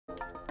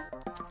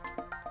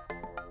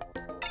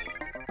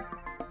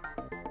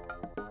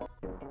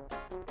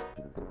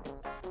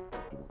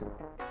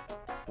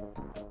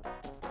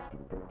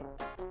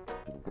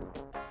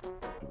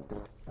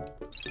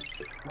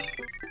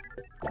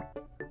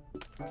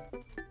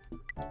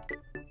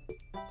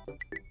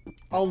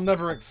I'll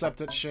never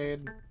accept it,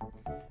 Shade.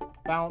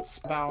 Bounce,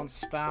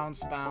 bounce,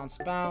 bounce, bounce,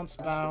 bounce,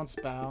 bounce,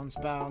 bounce,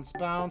 bounce,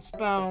 bounce,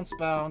 bounce,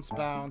 bounce,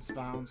 bounce,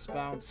 bounce,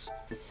 bounce.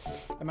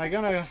 Am I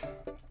gonna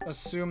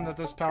assume that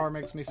this power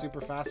makes me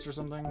super fast or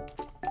something?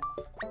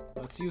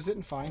 Let's use it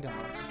and find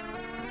out.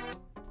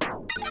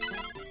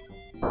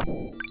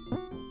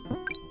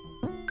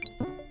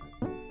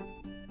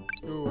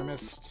 Ooh, I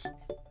missed.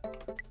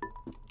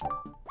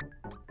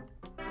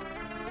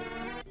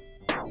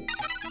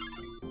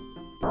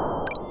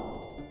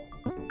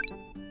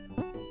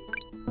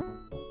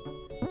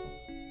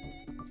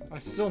 I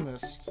still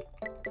missed.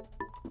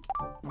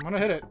 I'm gonna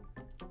hit it.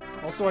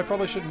 Also, I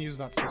probably shouldn't use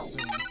that so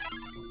soon.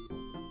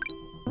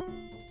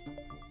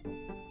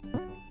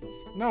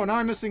 No, now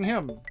I'm missing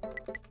him.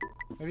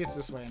 Maybe it's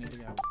this way I need to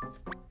go.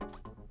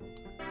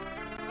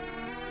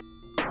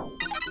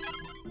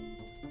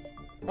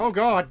 Oh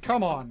god,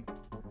 come on!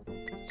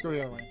 Let's go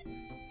the other way.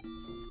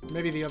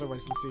 Maybe the other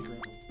way's the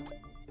secret.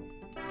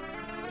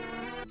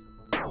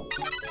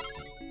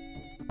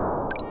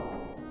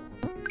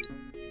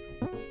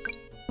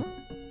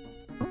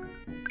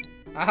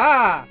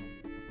 Aha!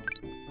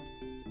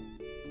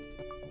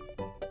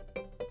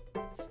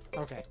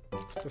 Okay.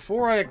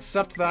 Before I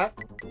accept that,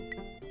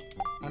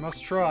 I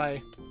must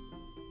try.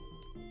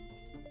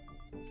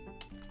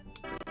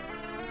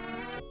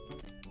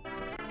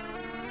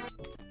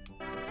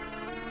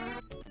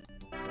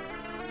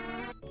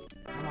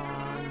 Come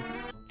on.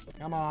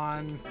 Come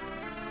on.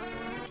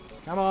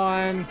 Come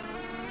on.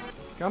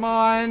 Come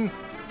on.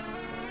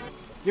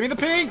 Give me the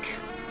pink!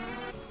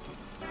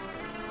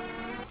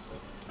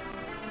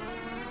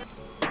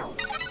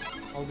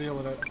 I'll deal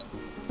with it.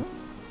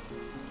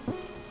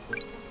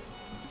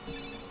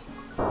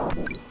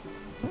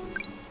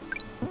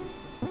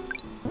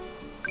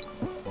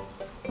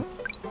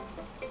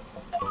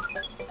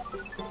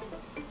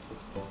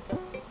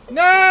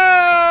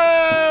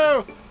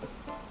 No!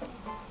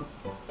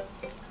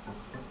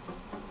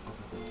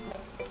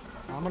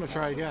 I'm gonna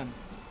try again.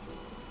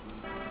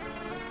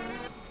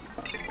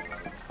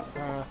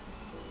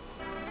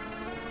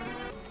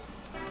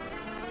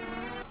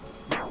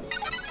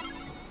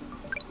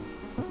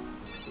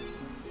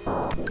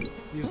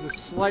 Use this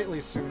slightly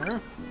sooner.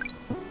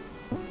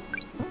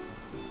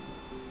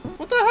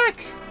 What the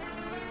heck?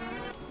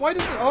 Why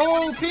does it...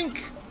 Oh,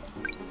 pink!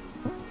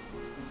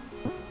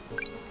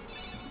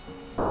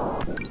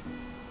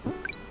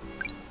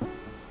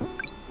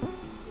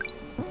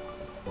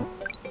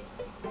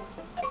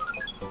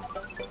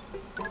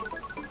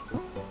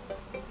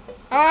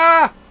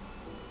 Ah!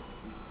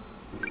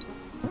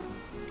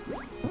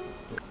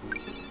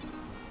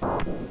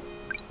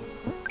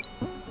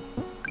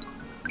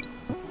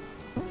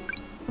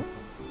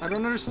 I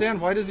don't understand.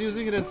 Why does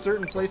using it in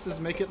certain places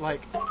make it,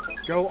 like,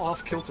 go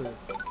off kilter?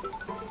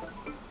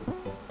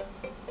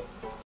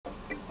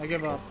 I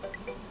give up.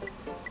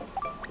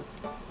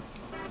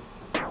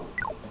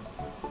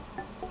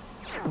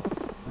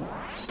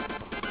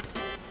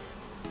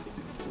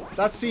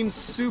 That seems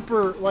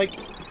super, like,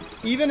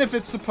 even if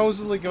it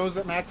supposedly goes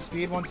at max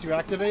speed once you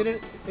activate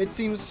it, it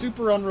seems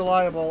super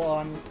unreliable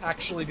on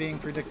actually being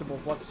predictable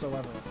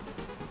whatsoever.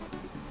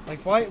 Like,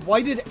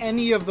 why did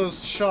any of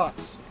those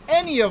shots,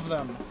 any of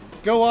them,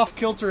 go off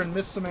kilter and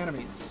miss some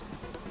enemies?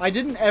 I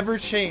didn't ever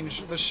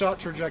change the shot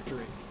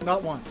trajectory.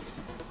 Not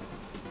once.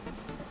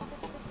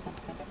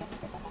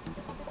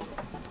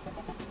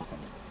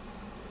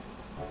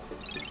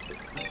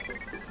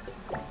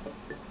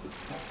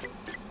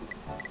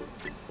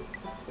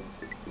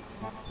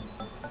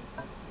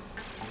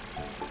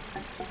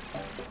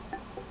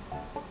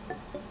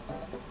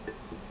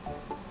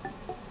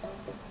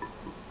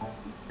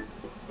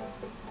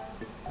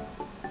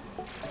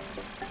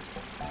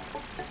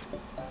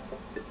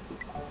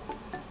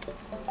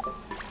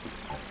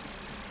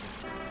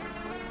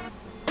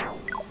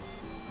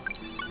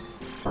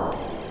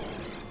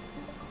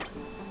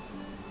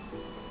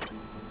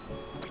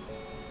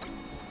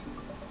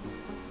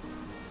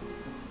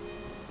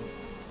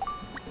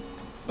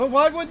 But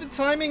why would the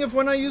timing of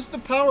when I used the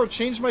power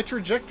change my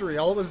trajectory?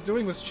 All it was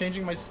doing was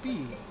changing my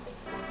speed.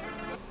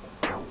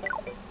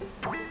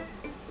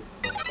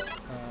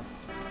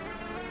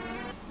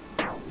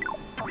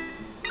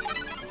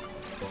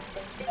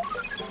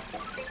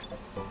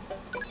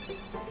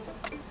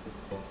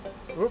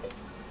 Oop.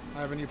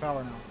 I have a new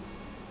power now.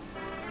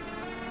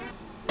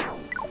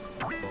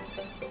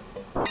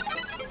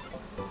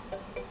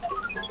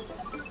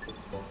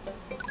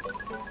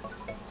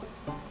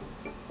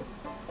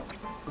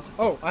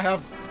 Oh, I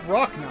have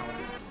rock now.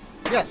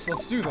 Yes,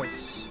 let's do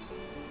this.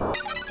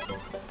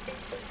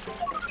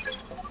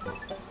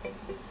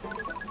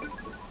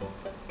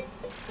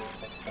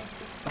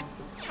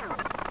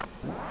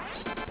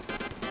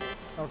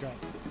 Okay.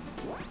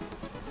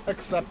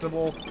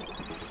 Acceptable.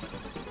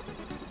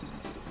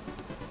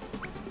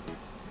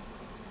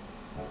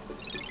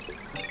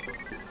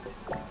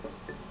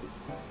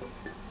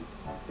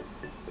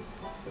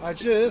 I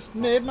just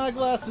made my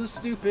glasses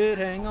stupid,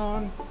 hang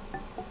on.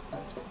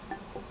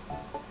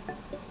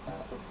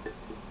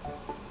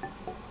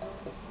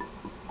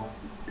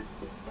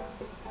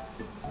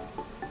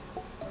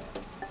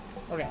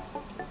 Okay.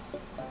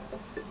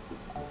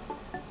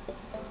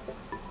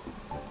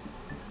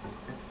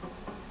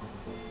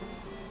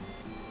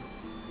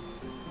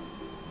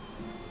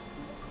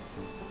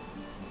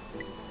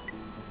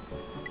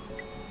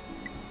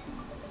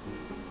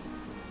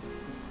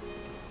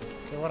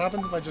 Okay, what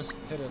happens if I just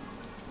hit it?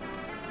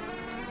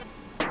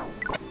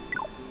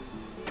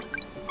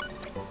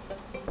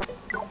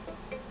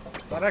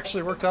 That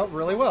actually worked out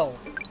really well.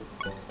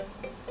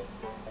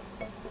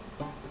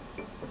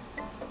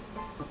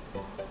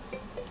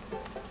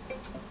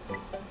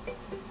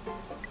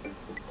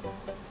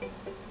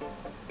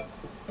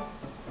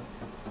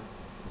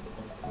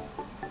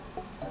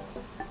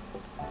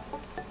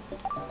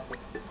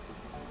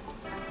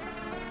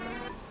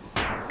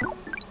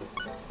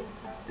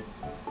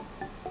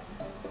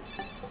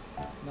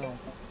 No.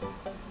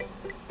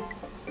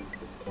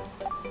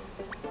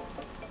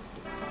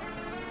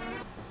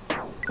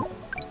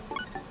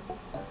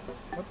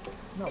 What?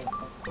 No.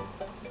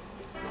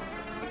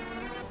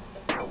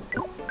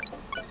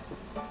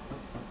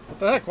 What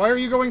the heck? Why are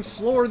you going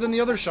slower than the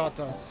other shot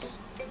does?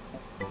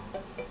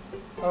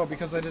 Oh,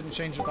 because I didn't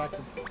change it back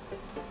to...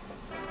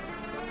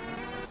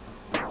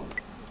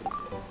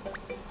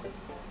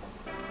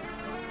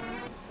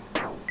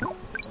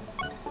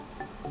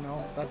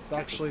 No, that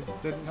actually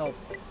didn't help.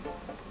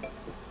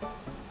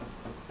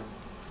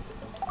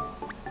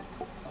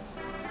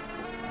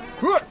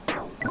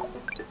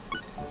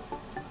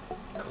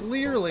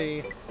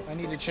 Clearly, I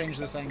need to change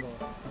this angle.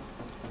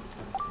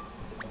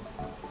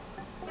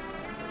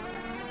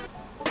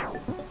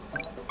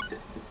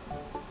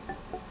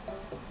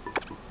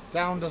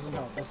 Down doesn't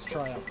help. Let's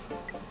try up.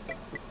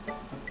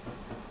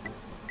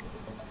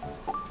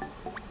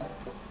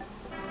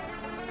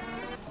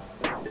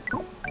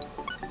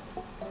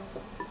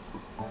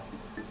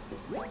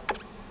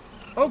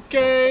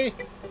 Okay!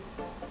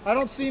 I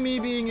don't see me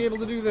being able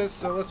to do this,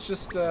 so let's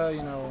just,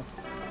 you know...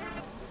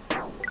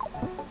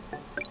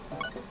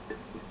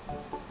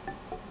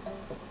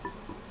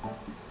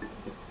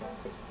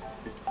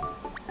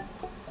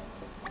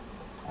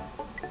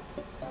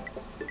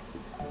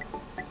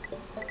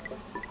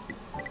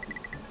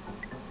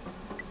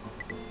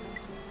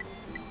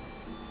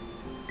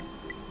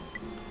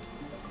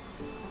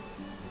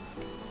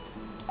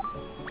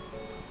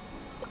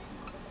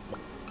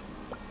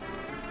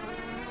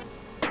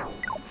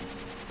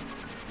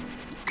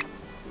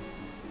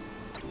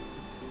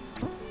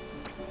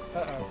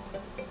 Uh-oh.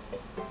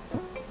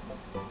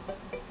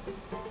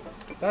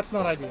 That's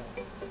not ideal.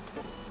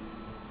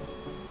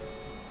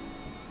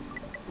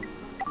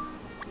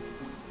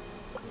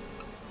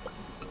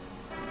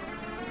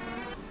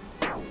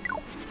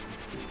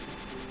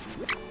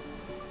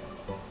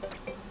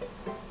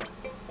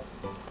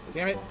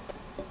 Damn it.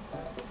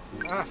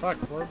 Ah, fuck.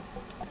 We're...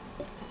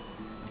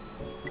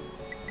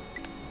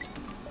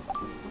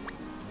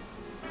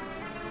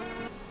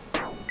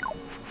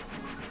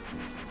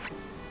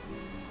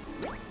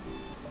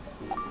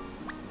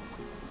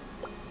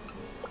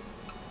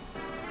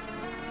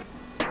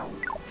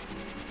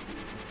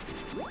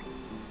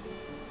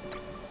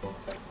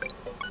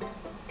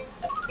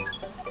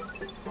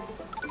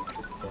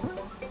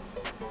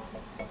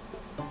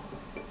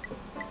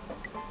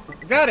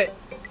 Got it!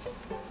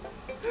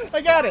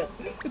 I got it!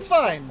 It's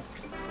fine!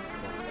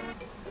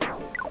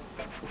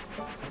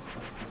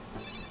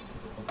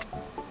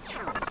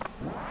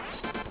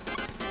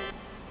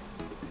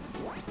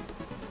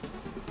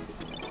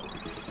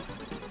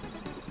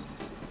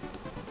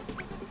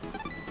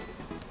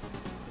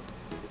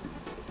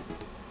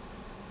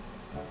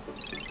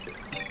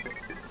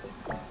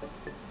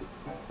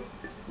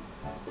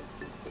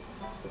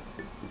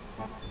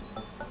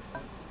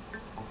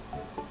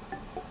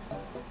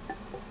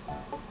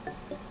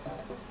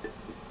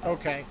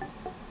 Okay.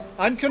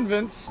 I'm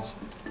convinced.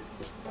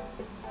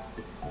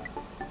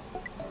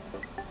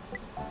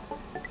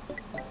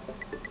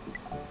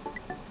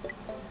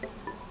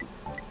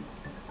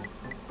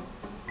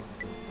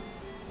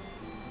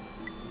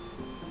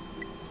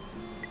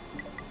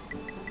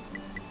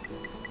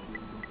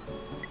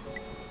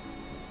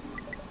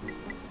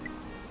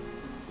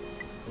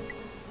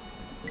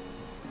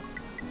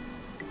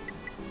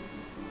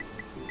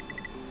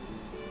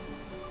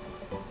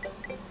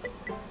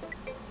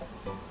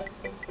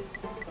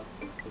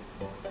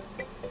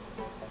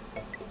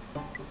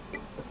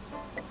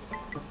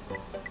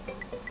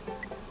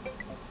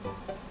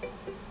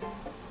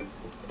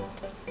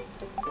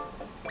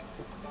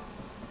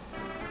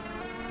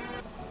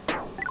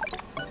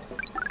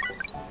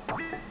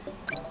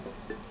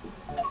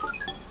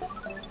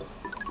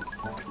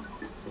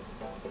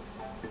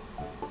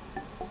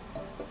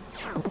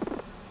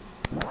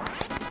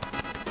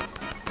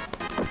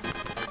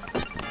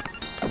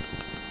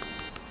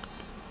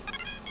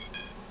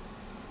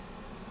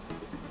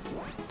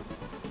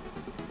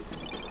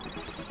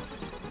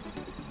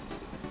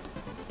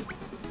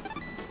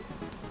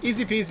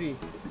 Easy peasy.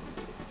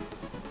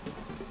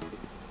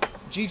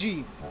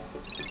 GG.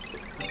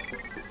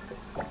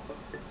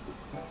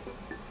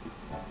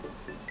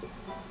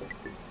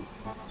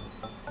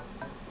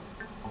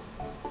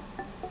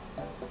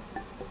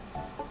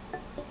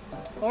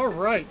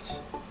 Alright.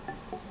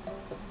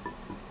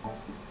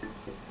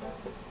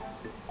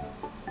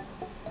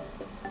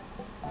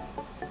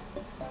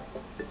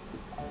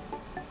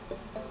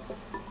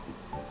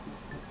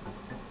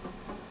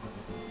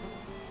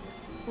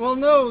 Well,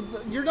 no,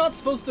 you're not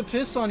supposed to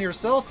piss on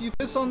yourself. You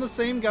piss on the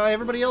same guy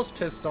everybody else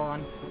pissed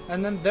on,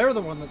 and then they're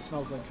the one that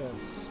smells like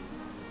piss.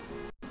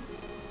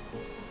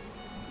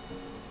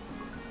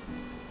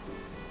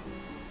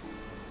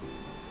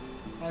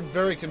 I'm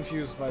very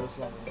confused by this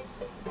level.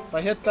 If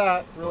I hit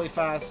that really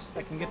fast,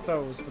 I can get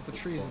those, but the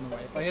tree's in the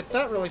way. If I hit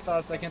that really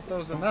fast, I can get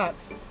those and that,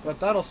 but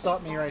that'll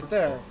stop me right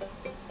there.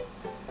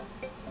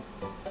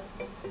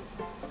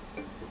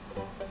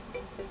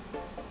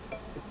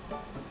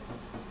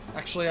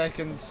 Actually, I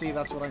can see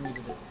that's what I need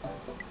to do.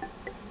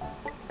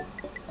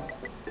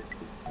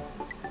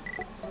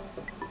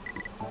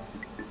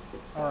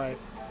 Alright.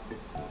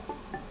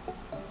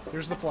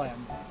 Here's the plan.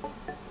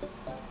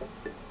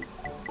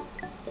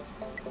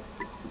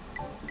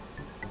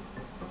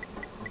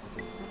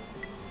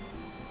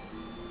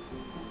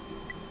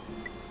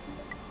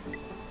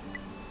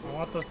 I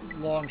want the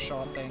long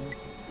shot thing.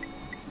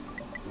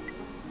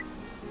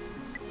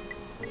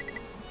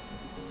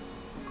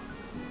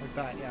 Like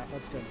that, yeah,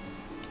 that's good.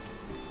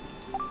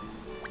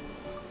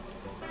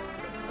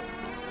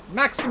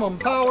 Maximum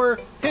power,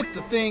 hit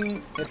the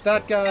thing, hit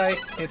that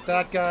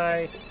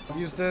guy,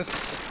 use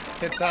this,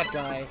 hit that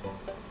guy.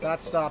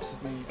 That stops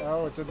me.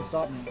 Oh, it didn't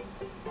stop me.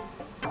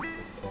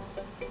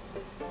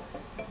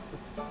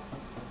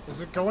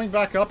 Is it going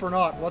back up or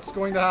not? What's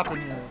going to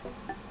happen here?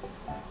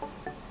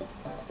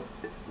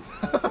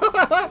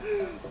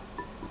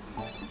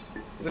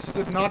 This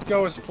did not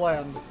go as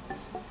planned.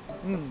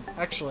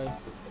 Actually.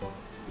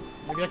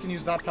 Maybe I can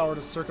use that power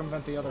to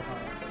circumvent the other power.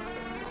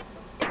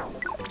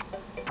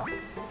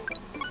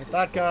 Hit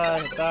that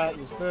guy, hit that,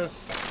 use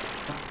this.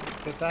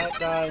 Hit that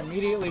guy,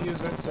 immediately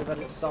use it so that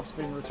it stops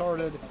being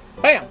retarded.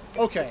 BAM!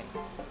 Okay.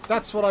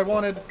 That's what I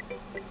wanted.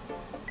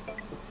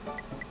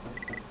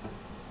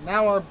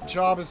 Now our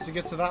job is to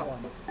get to that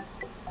one.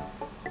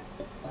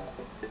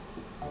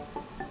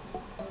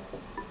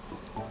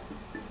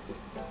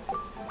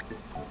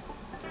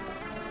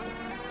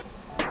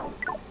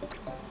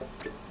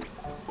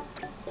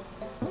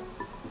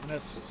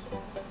 Missed.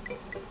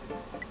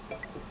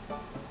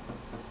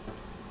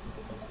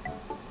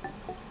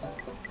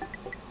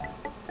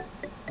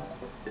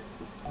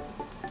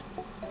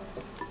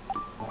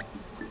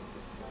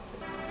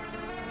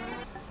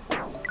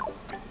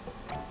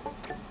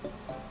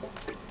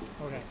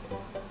 Okay.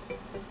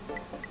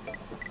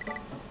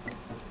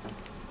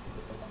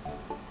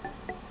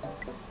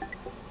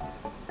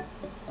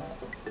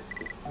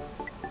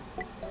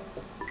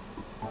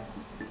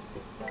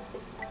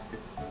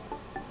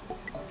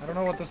 I don't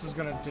know what this is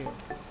gonna do.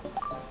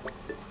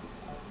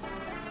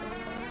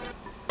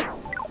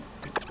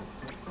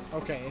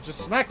 Okay, it just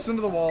smacks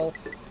into the wall.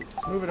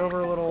 Let's move it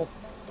over a little.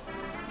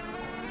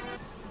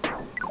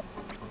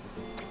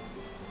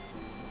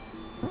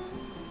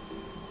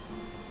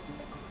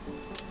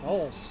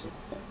 Balls.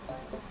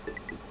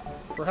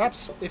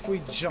 Perhaps if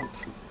we jump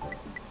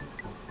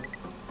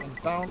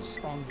and bounce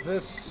on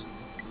this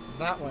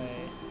that way.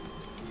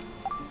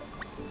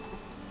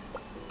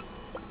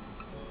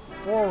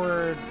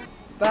 Forward.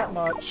 That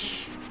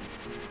much.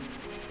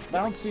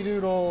 Bouncy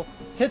doodle.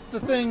 Hit the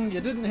thing.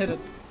 You didn't hit it.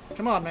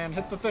 Come on, man.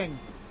 Hit the thing.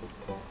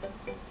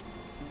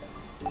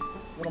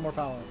 A little more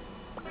power.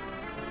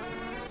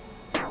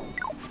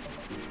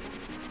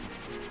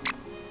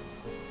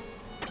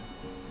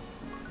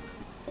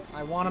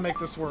 I want to make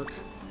this work.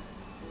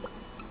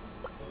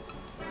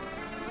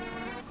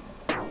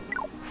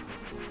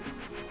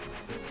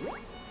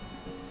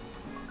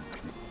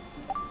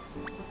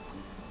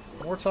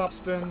 More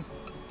topspin.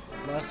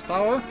 Less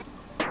power.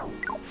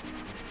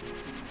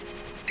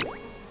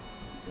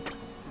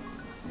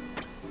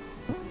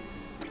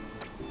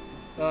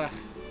 Ugh.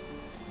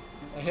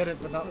 I hit it,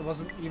 but it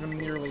wasn't even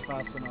nearly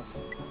fast enough.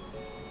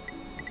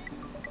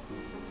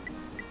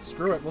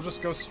 Screw it, we'll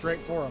just go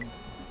straight for him.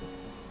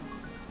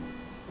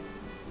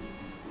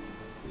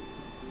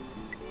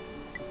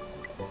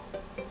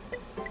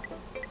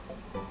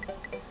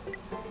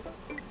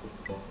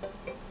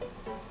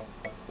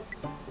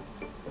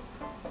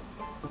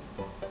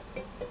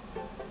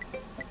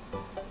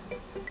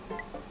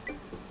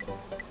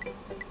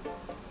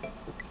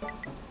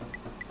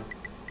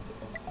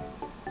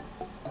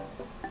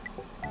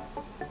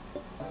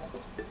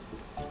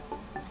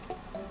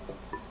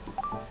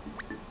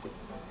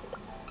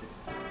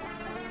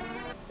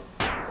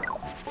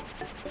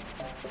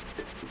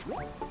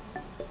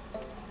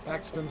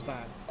 Backspin's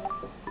bad.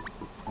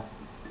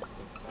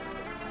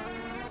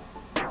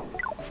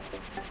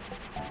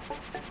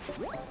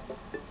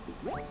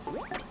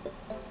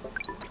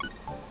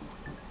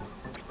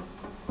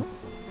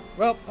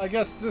 Well, I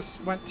guess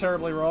this went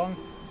terribly wrong.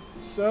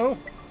 So,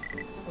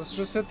 let's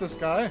just hit this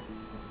guy.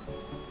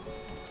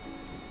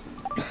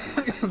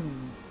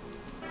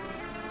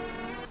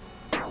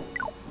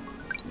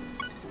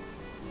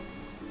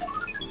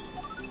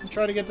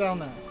 Try to get down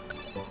there.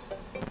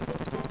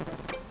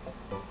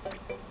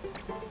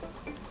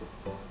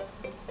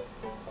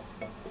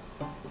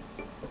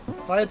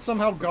 I had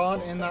somehow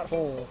gone in that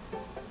hole,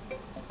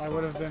 I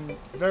would have been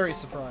very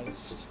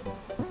surprised.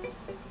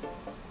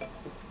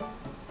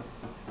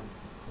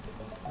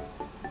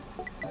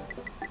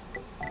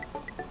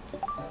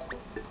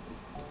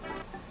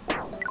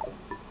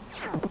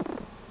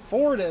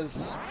 Four it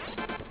is.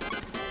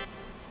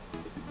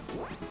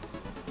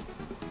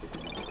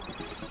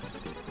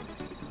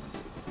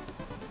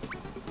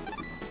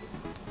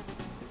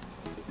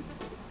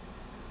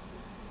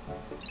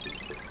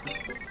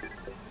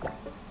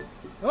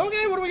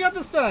 Okay, what do we got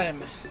this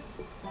time?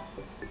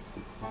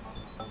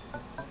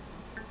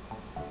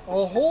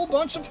 A whole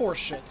bunch of horse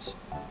shit.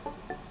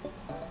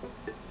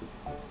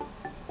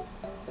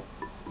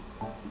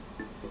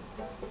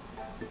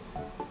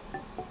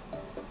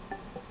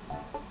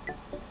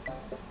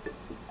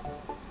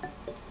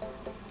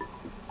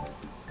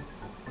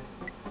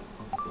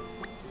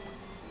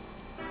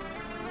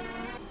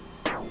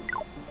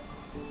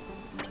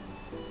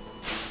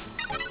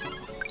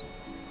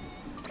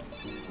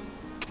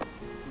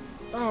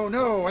 Oh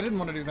no, I didn't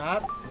want to do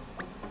that.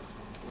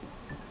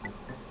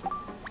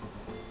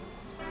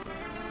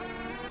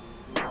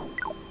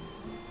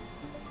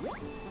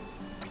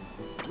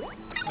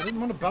 I didn't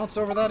want to bounce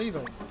over that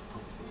either.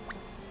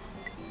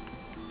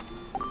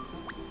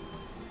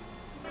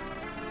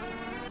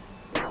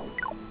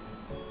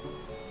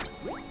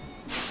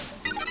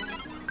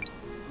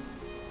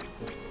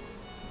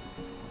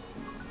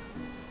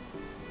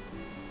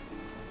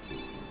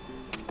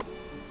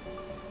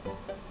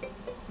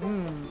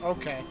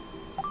 Okay.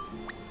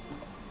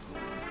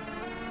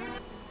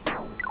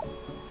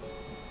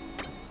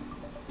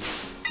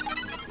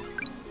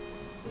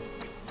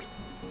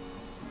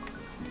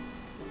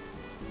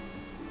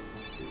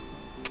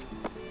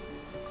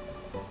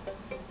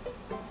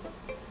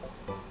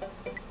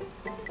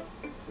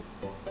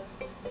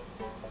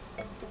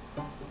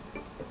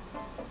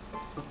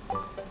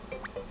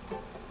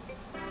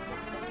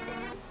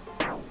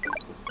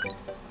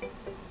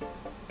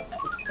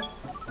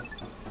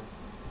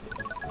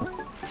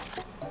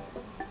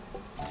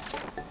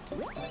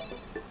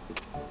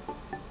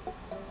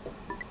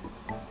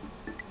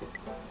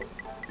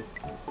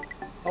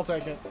 I'll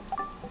take it.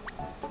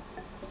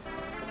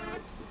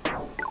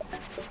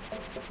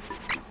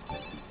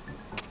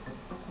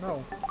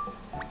 No.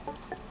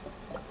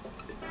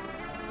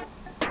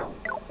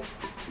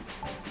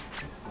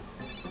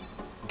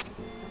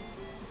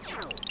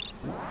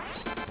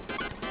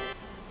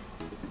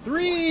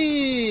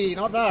 Three!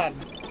 Not bad.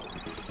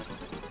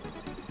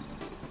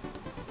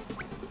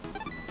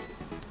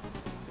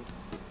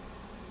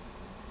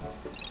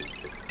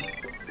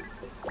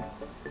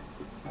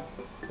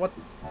 What?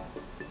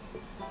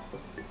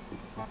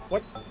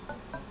 What?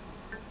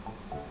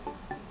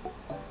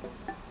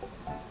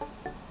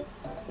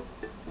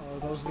 Are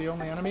those the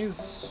only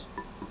enemies?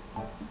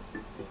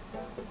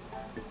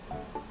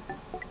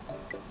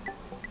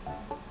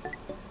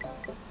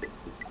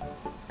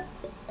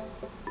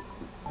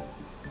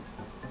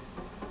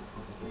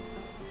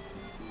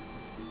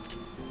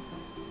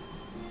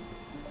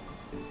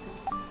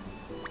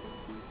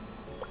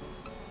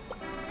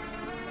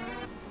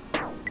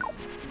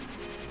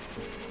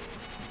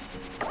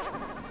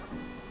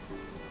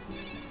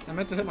 I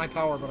meant to hit my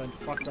power, but I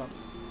fucked up.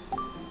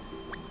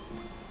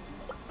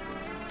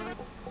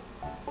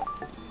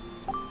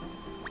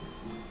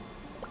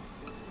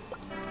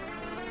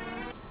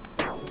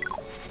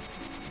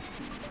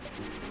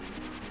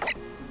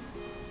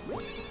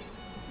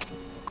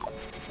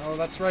 Oh,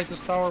 that's right,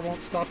 this power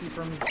won't stop you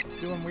from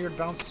doing weird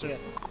bounce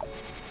shit.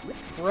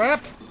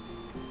 Crap!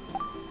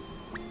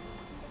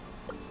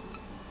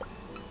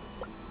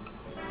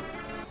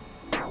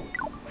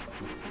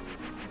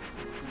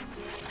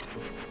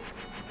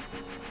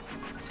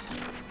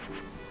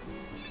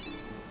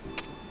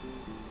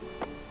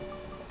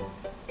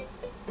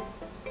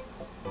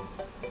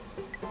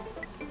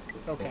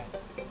 Okay.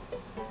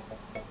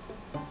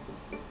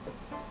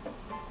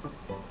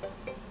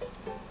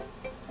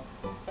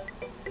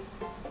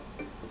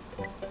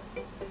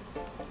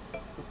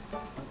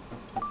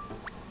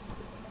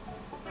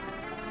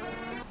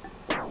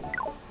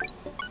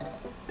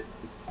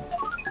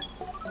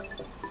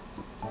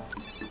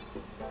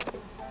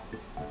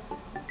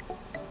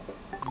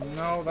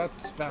 No,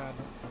 that's bad.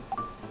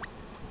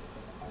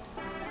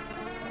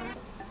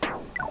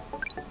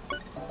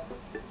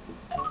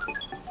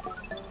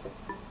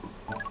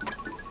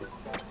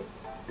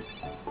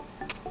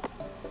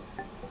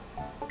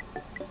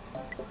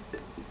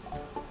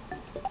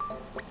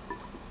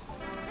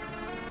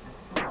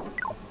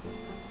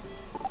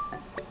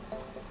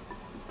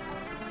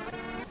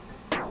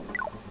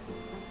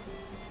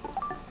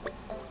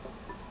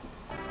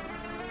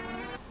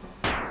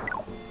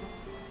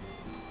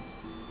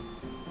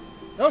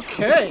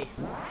 Okay!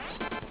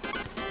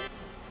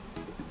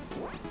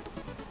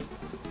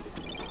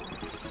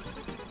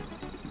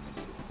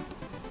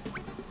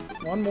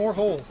 One more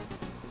hole.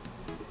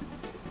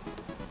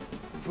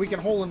 If we can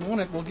hole in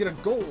one it, we'll get a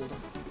gold.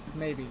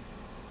 Maybe.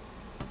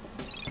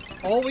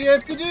 All we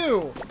have to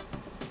do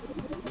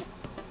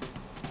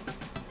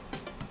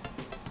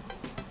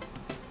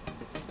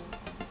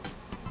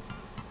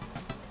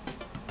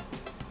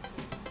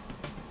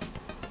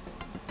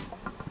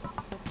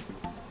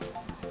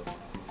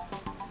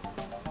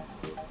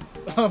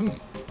I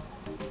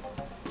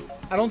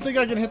don't think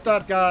I can hit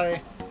that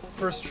guy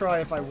first try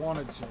if I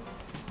wanted to.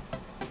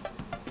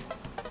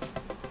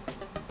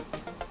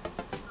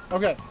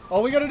 Okay,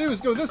 all we gotta do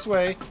is go this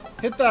way,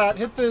 hit that,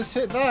 hit this,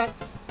 hit that,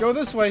 go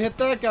this way, hit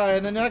that guy,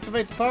 and then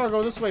activate the power,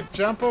 go this way,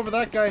 jump over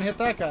that guy, and hit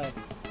that guy.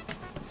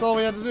 That's all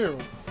we had to do.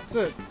 That's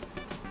it.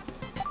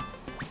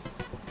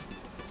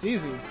 It's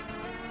easy.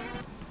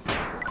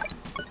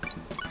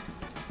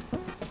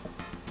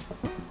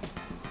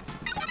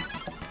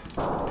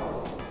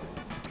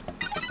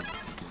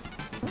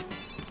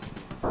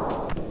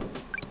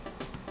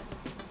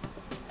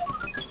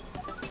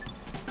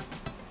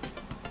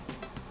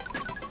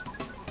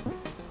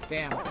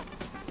 Damn.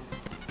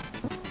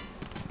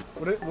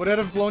 Would it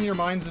have blown your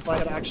minds if I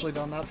had actually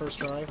done that first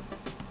try?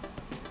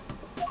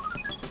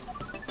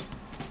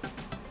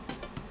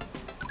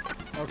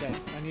 Okay,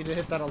 I need to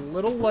hit that a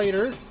little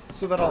later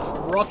so that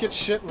I'll rocket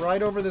shit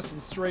right over this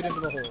and straight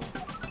into the hole.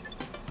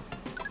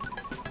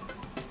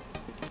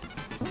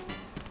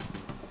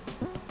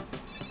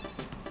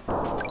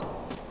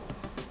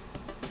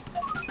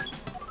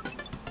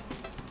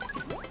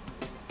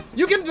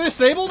 You can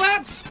disable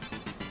that?!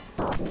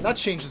 That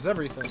changes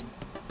everything.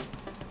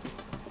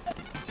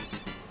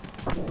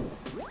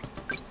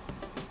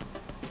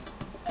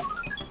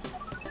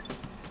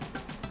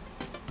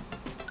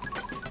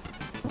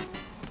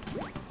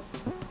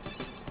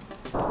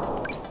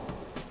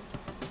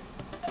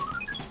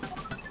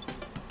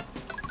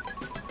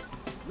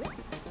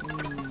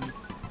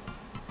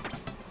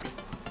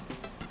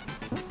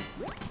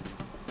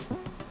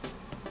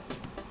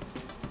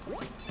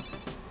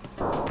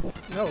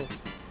 No.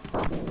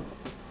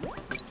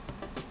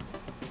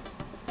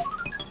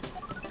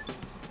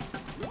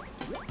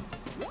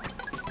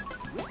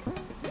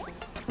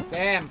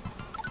 Damn.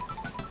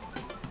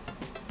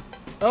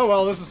 Oh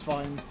well, this is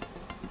fine.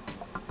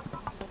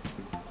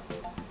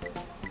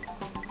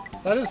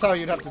 That is how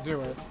you'd have to do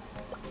it.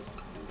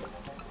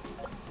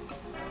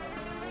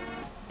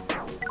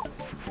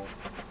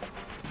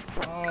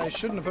 I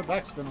shouldn't have put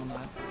backspin on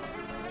that.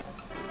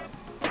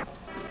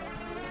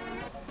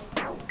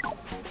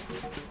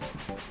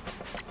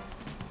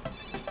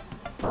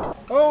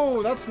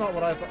 Oh, that's not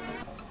what I thought.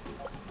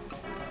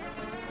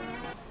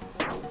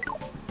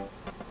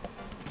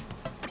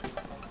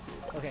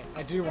 Okay,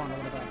 I do want to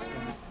let a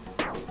backspin.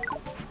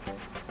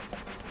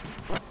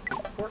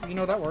 Or, you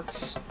know, that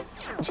works.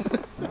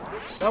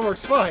 That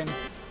works fine.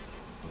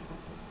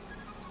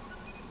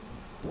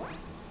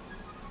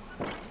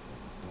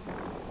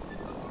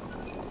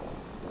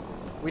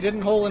 We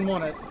didn't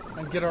hole-in-one it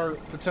and get our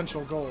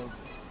potential gold.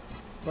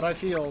 But I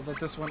feel that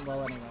this went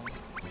well anyway.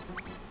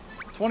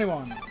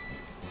 21.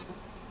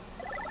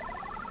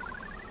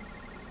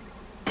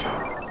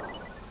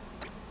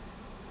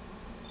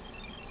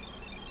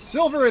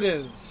 Silver it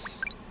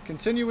is!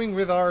 Continuing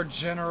with our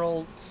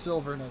general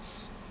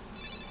silverness.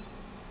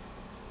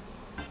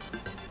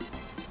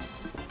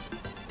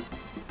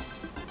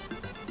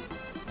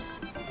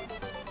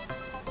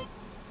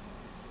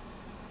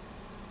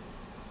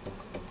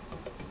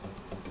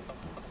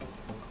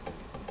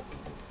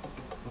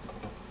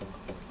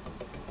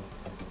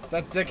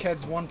 That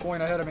dickhead's 1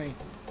 point ahead of me.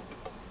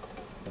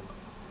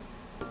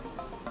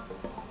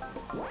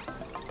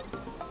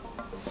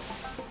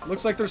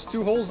 Looks like there's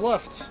 2 holes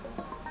left.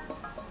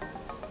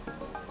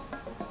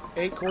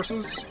 8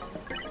 courses.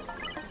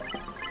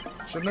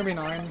 Shouldn't there be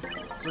 9?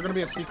 Is there going to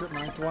be a secret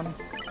 9th one?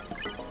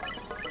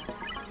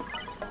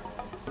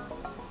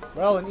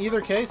 Well, in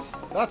either case,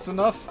 that's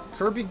enough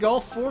Kirby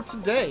Golf for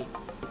today.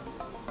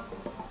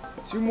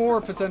 2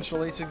 more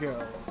potentially to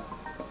go.